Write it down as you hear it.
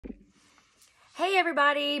Hey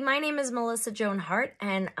everybody, my name is Melissa Joan Hart,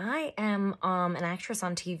 and I am an actress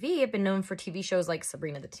on TV. I've been known for TV shows like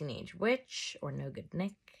Sabrina the Teenage Witch or No Good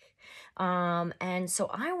Nick. And so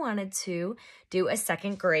I wanted to do a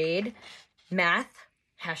second grade math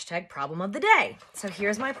hashtag problem of the day. So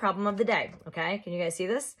here's my problem of the day, okay? Can you guys see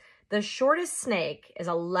this? The shortest snake is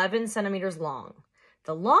 11 centimeters long.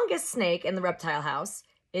 The longest snake in the reptile house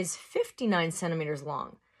is 59 centimeters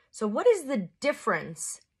long. So what is the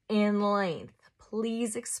difference in length?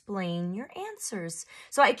 Please explain your answers.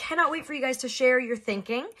 So I cannot wait for you guys to share your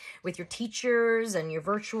thinking with your teachers and your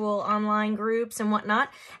virtual online groups and whatnot.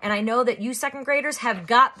 And I know that you second graders have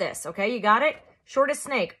got this, okay? You got it? Shortest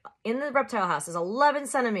snake in the reptile house is 11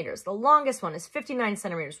 centimeters. The longest one is 59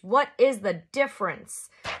 centimeters. What is the difference?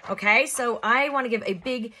 Okay, so I want to give a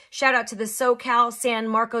big shout out to the SoCal San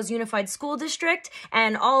Marcos Unified School District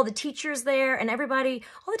and all the teachers there and everybody,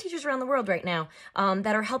 all the teachers around the world right now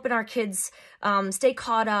that are helping our kids stay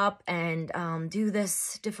caught up and do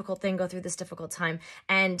this difficult thing, go through this difficult time.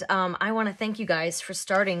 And I want to thank you guys for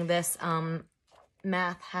starting this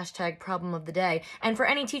math hashtag problem of the day. And for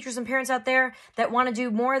any teachers and parents out there that want to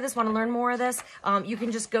do more of this, want to learn more of this, you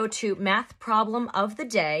can just go to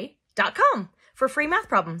mathproblemoftheday.com for free math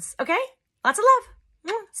problems. Okay? Lots of love.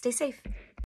 Stay safe.